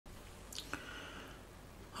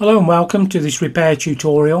Hello and welcome to this repair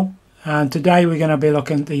tutorial, and today we're going to be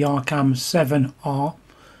looking at the Arcam 7R.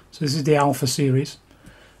 So this is the Alpha series,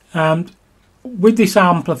 and with this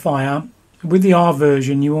amplifier, with the R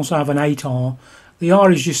version, you also have an 8R. The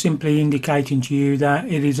R is just simply indicating to you that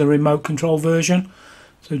it is a remote control version.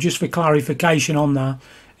 So just for clarification on that,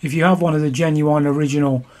 if you have one of the genuine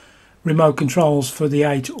original remote controls for the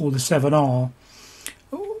 8 or the 7R,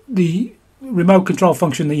 the remote control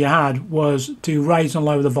function that you had was to raise and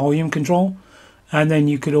lower the volume control, and then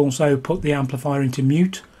you could also put the amplifier into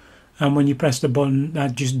mute, and when you press the button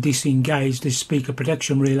that just disengaged this speaker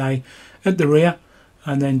protection relay at the rear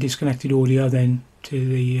and then disconnected audio then to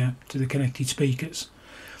the connected speakers.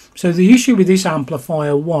 So the issue with this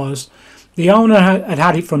amplifier was the owner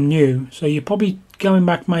had it from new, so you're probably going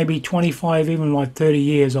back maybe 25, even like 30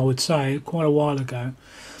 years, I would say, quite a while ago.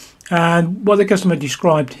 And what the customer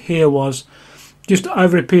described here was just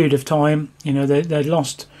over a period of time, you know, they'd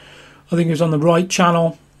lost, I think it was on the right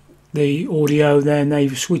channel, the audio, then they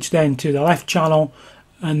switched then to the left channel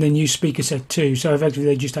and then used speaker set 2. So effectively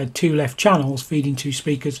they just had 2 left channels feeding 2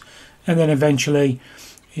 speakers, and then eventually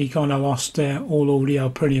he kind of lost all audio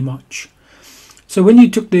pretty much. So when you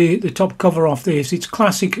took the top cover off this, it's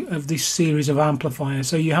classic of this series of amplifiers.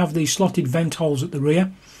 So you have these slotted vent holes at the rear,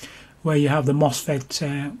 where you have the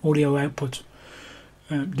Mosfet audio output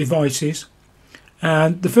devices,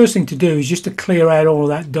 and the first thing to do is just to clear out all of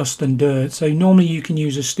that dust and dirt. So normally you can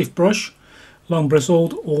use a stiff brush, long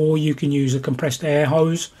bristled, or you can use a compressed air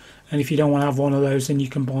hose, and if you don't want to have one of those, then you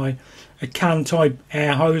can buy a can type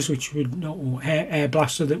air hose, which would, or air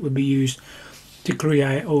blaster, that would be used to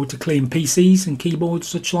create or to clean PCs and keyboards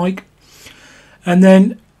such like. And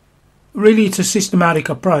then really it's a systematic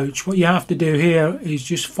approach. What you have to do here is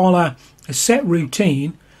just follow a set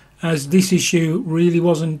routine, as this issue really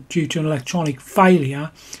wasn't due to an electronic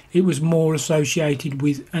failure, it was more associated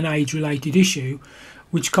with an age related issue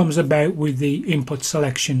which comes about with the input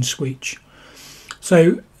selection switch.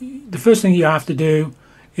 So the first thing you have to do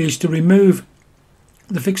is to remove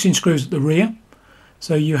the fixing screws at the rear.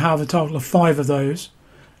 So you have a total of 5 of those.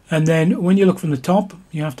 And then when you look from the top,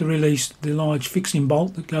 you have to release the large fixing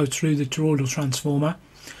bolt that goes through the toroidal transformer.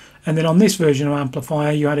 And then on this version of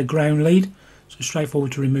amplifier, you had a ground lead, so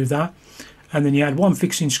straightforward to remove that. And then you had 1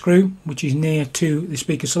 fixing screw, which is near to the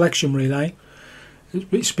speaker selection relay,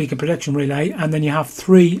 speaker protection relay. And then you have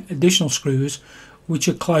 3 additional screws, which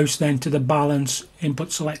are close then to the balance,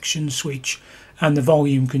 input selection switch, and the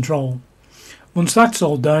volume control. Once that's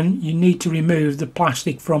all done, you need to remove the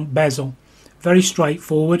plastic front bezel. Very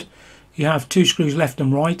straightforward. You have 2 screws left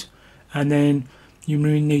and right, and then you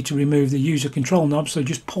need to remove the user control knob, so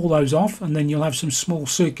just pull those off, and then you'll have some small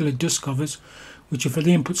circular dust covers which are for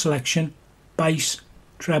the input selection, bass,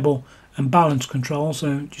 treble and balance control,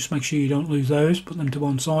 so just make sure you don't lose those, put them to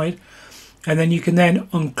one side. And then you can then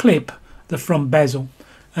unclip the front bezel,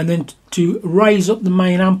 and then to raise up the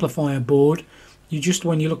main amplifier board, you just,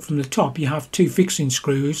 when you look from the top, you have 2 fixing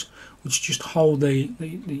screws which just hold the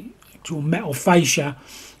actual metal fascia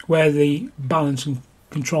where the balance and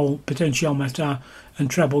control potentiometer and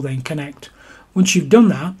treble then connect. Once you've done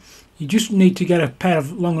that, you just need to get a pair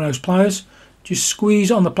of long nose pliers, just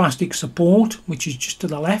squeeze on the plastic support, which is just to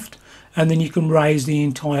the left, and then you can raise the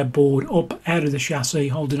entire board up out of the chassis,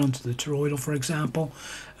 hold it onto the toroidal for example,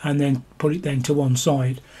 and then put it then to one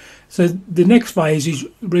side. So the next phase is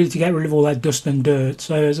really to get rid of all that dust and dirt.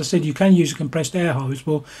 So as I said, you can use a compressed air hose.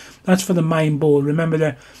 Well, that's for the main board. Remember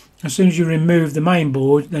that as soon as you remove the main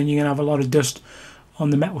board, then you're going to have a lot of dust on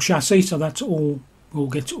the metal chassis, so that's all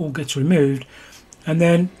gets removed. And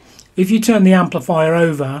then if you turn the amplifier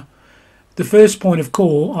over, the first point of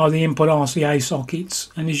call are the input RCA sockets,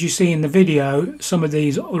 and as you see in the video, some of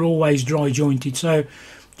these are always dry jointed, so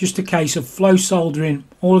just a case of flow soldering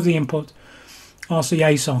all of the input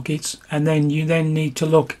RCA sockets. And then you then need to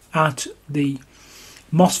look at the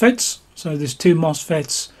Mosfets. So there's 2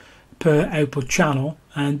 Mosfets per output channel,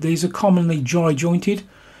 and these are commonly dry jointed.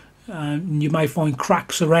 You may find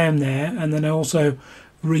cracks around there, and then I also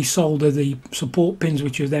resolder the support pins,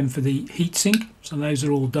 which are then for the heatsink, so those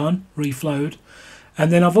are all done, reflowed.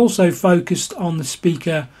 And then I've also focused on the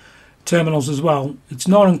speaker terminals as well. It's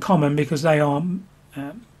not uncommon because they are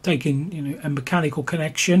taking, you know, a mechanical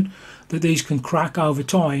connection, that these can crack over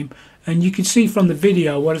time. And you can see from the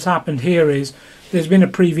video what has happened here is there's been a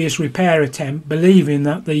previous repair attempt believing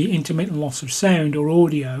that the intermittent loss of sound or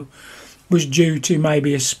audio was due to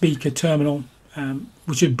maybe a speaker terminal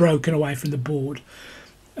which had broken away from the board.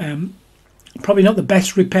 Probably not the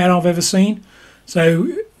best repair I've ever seen. So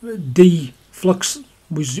D-Flux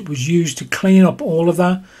was used to clean up all of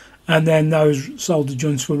that, and then those solder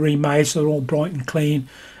joints were remade, so they're all bright and clean.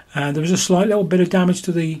 And there was a slight little bit of damage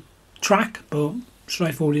to the track, but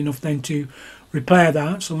straightforward enough then to repair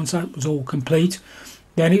that. So once that was all complete,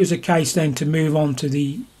 then it was a case then to move on to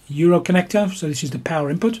the Euro connector. So this is the power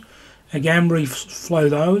input. Again, reflow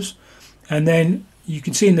those, and then you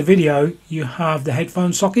can see in the video you have the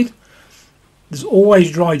headphone socket. There's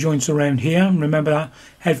always dry joints around here. Remember that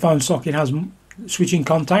headphone socket has switching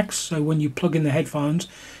contacts, so when you plug in the headphones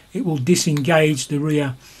it will disengage the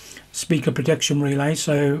rear speaker protection relay,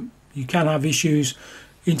 so you can have issues.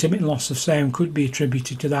 Intermittent loss of sound could be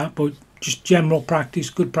attributed to that, but just general practice,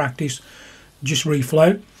 good practice, just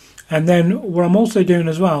reflow. And then what I'm also doing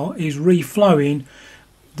as well is reflowing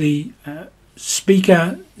the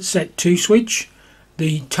speaker set 2 switch,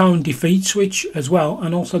 the tone defeat switch as well,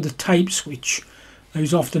 and also the tape switch.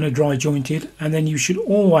 Those often are dry jointed. And then you should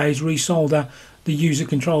always resolder the user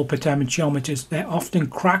control potentiometers. They're often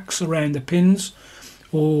cracks around the pins,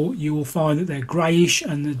 or you will find that they're greyish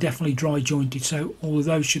and they're definitely dry jointed, so all of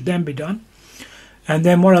those should then be done. And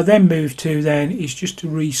then what I then move to then is just to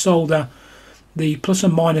resolder the plus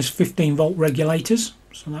and minus 15 volt regulators.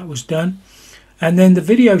 So that was done. And then the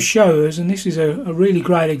video shows, and this is a really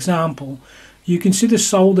great example, you can see the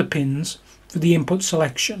solder pins for the input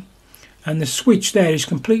selection, and the switch there is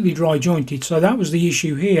completely dry jointed. So that was the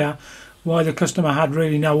issue here, why the customer had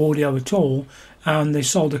really no audio at all, and the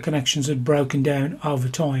solder connections had broken down over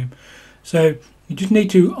time. So you just need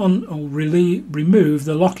to remove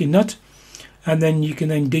the locking nut, and then you can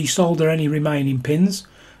then desolder any remaining pins,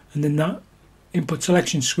 and then that input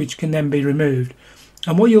selection switch can then be removed.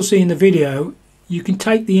 And what you'll see in the video, you can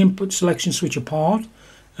take the input selection switch apart,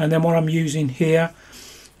 and then what I'm using here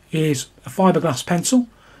is a fiberglass pencil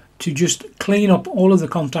to just clean up all of the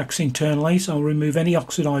contacts internally. So I'll remove any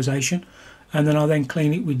oxidization, and then I'll then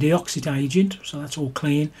clean it with De-Oxit agent, so that's all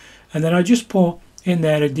clean. And then I just pour in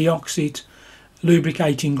there a De-Oxit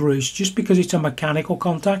lubricating grease, just because it's a mechanical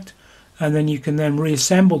contact, and then you can then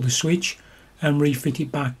reassemble the switch and refit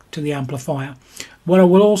it back to the amplifier. What I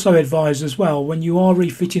will also advise as well, when you are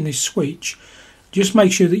refitting this switch, just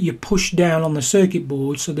make sure that you push down on the circuit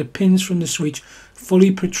board so the pins from the switch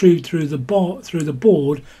fully protrude through the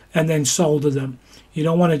board, and then solder them. You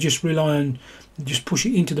don't want to just rely on just push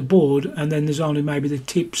it into the board and then there's only maybe the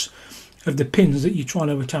tips of the pins that you're trying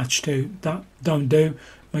to attach to. That don't do.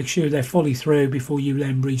 Make sure they're fully through before you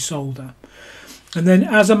then resolder. And then,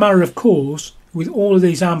 as a matter of course, with all of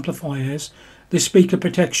these amplifiers, the speaker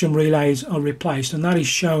protection relays are replaced, and that is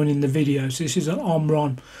shown in the video. So this is an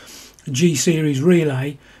Omron G series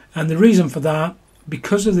relay, and the reason for that,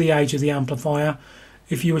 because of the age of the amplifier,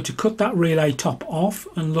 if you were to cut that relay top off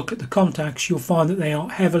and look at the contacts, you'll find that they are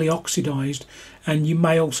heavily oxidized, and you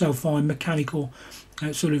may also find mechanical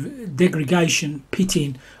sort of degradation,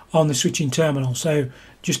 pitting on the switching terminal. So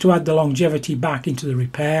just to add the longevity back into the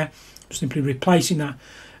repair, simply replacing that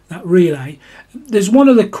relay. There's one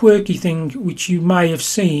other quirky thing which you may have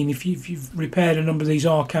seen if you've repaired a number of these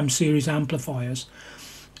Arcam series amplifiers.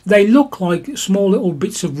 They look like small little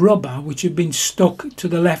bits of rubber which have been stuck to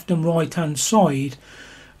the left and right hand side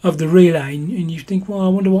of the relay, and you think, well, I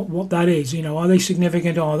wonder what that is. You know, are they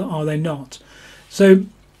significant or are they not? So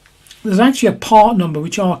there's actually a part number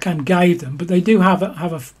which Arcam gave them, but they do have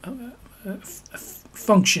a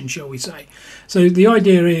function, shall we say. So the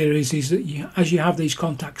idea here is that as you have these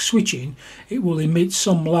contacts switching, it will emit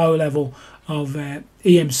some low level of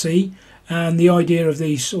EMC, and the idea of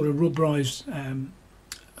these sort of rubberized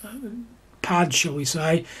pads, shall we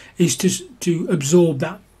say, is to absorb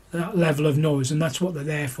that level of noise, and that's what they're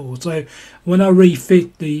there for. So when I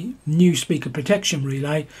refit the new speaker protection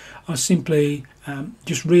relay, I simply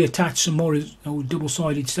just reattach some more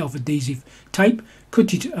double-sided self-adhesive tape,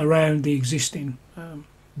 cut it around the existing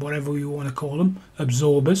whatever you want to call them,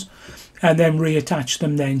 absorbers, and then reattach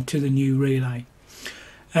them then to the new relay.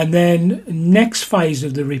 And then next phase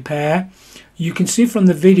of the repair, you can see from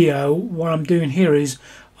the video what I'm doing here is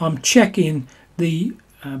I'm checking the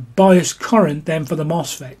bias current then for the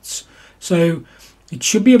Mosfets. So it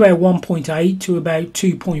should be about 1.8 to about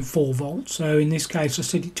 2.4 volts. So in this case I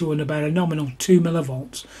set it to about a nominal 2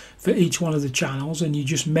 millivolts for each one of the channels, and you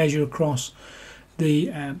just measure across the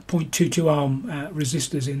 0.22 ohm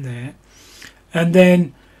resistors in there. And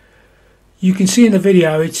then you can see in the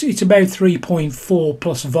video it's about 3.4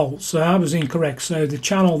 plus volts, so I was incorrect. So the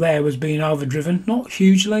channel there was being overdriven, not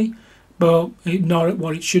hugely, but not at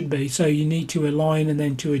what it should be. So you need to align and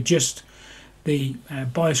then to adjust the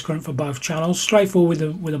bias current for both channels.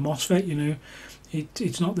 Straightforward with a MOSFET, you know.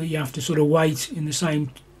 It's not that you have to sort of wait in the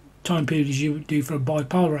same time period as you would do for a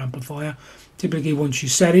bipolar amplifier. Typically once you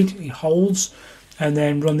set it, it holds, and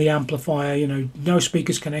then run the amplifier. You know, no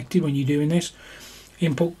speakers connected when you're doing this.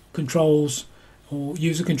 Input controls or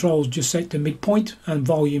user controls just set to midpoint and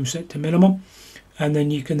volume set to minimum, and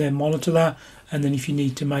then you can then monitor that, and then if you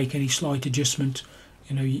need to make any slight adjustment,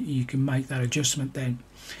 you know, you can make that adjustment then.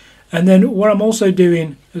 And then what I'm also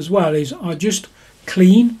doing as well is I just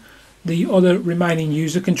clean the other remaining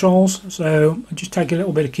user controls. So I just take a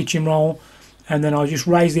little bit of kitchen roll, and then I'll just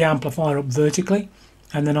raise the amplifier up vertically,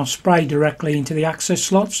 and then I'll spray directly into the access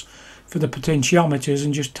slots for the potentiometers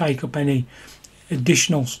and just take up any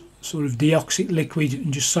additional sort of De-Oxit liquid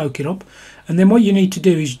and just soak it up. And then what you need to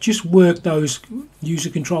do is just work those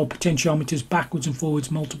user control potentiometers backwards and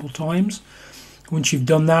forwards multiple times. Once you've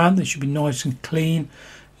done that, they should be nice and clean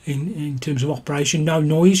in terms of operation. No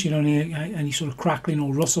noise, you don't need any sort of crackling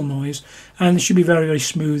or rustle noise, and it should be very, very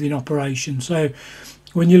smooth in operation. So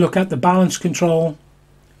when you look at the balance control,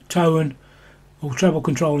 tone or treble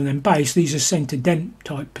control, and then bass, these are center dent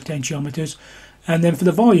type potentiometers. And then for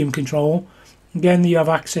the volume control, again, you have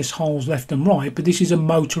access holes left and right, but this is a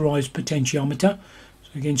motorized potentiometer. So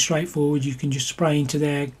again, straightforward, you can just spray into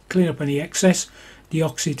there, clean up any excess,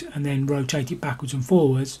 De-Oxit, and then rotate it backwards and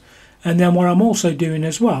forwards. And then what I'm also doing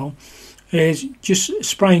as well is just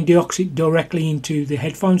spraying De-Oxit directly into the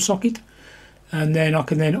headphone socket, and then I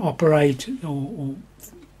can then operate or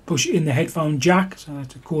push in the headphone jack. So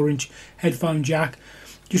that's a 4-inch headphone jack.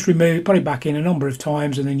 Just remove it, put it back in a number of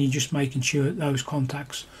times, and then you're just making sure that those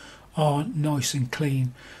contacts are nice and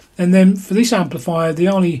clean. And then for this amplifier, the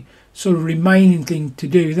only sort of remaining thing to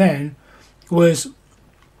do then was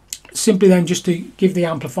simply then just to give the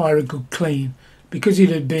amplifier a good clean, because it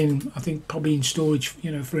had been, I think, probably in storage,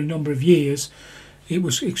 you know, for a number of years. It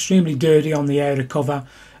was extremely dirty on the outer cover.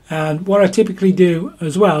 And what I typically do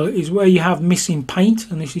as well is where you have missing paint,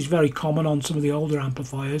 and this is very common on some of the older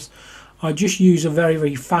amplifiers, I just use a very,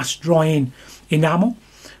 very fast drying enamel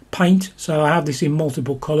paint. So I have this in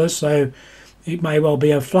multiple colours, so it may well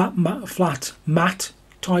be a flat matte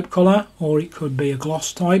type colour, or it could be a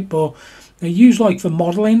gloss type, but they're used like for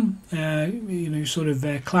modelling, you know, sort of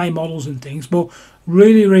clay models and things, but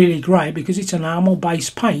really, really great because it's an enamel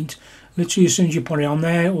based paint. Literally as soon as you put it on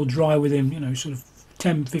there, it will dry within, you know, sort of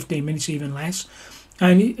 10-15 minutes, even less,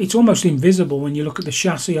 and it's almost invisible when you look at the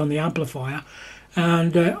chassis on the amplifier.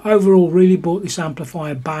 And overall really brought this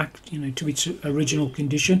amplifier back, you know, to its original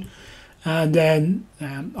condition. And then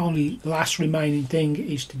only the last remaining thing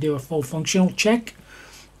is to do a full functional check.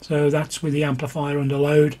 So that's with the amplifier under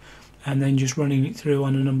load, and then just running it through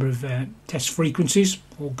on a number of test frequencies.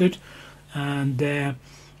 All good. And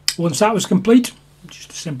once that was complete,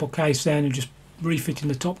 just a simple case then of just refitting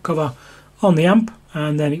the top cover on the amp,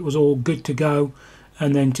 and then it was all good to go,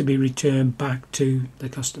 and then to be returned back to the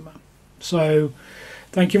customer. So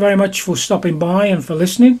thank you very much for stopping by and for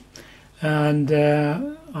listening, and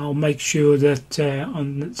I'll make sure that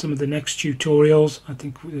on some of the next tutorials, I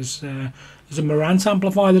think there's a Marantz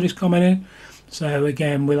amplifier that is coming in. So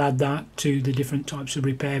again, we'll add that to the different types of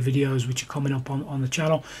repair videos which are coming up on the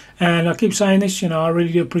channel. And I keep saying this, you know, I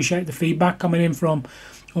really do appreciate the feedback coming in from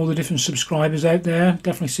all the different subscribers out there.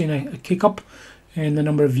 Definitely seen a kick up in the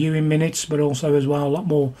number of viewing minutes, but also as well a lot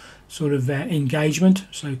more sort of engagement.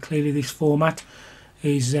 So clearly this format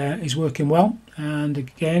is working well. And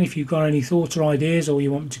again, if you've got any thoughts or ideas, or you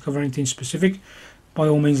want me to cover anything specific, by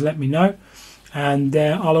all means let me know. And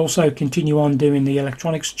I'll also continue on doing the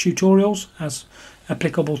electronics tutorials as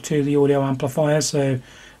applicable to the audio amplifier. So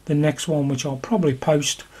the next one, which I'll probably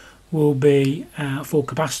post, will be for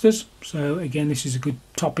capacitors. So again, this is a good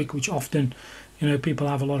topic which often, you know, people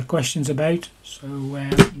have a lot of questions about. So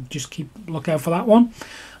just keep lookout for that one.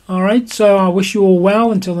 All right, so I wish you all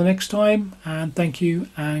well until the next time, and thank you,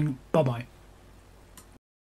 and bye bye.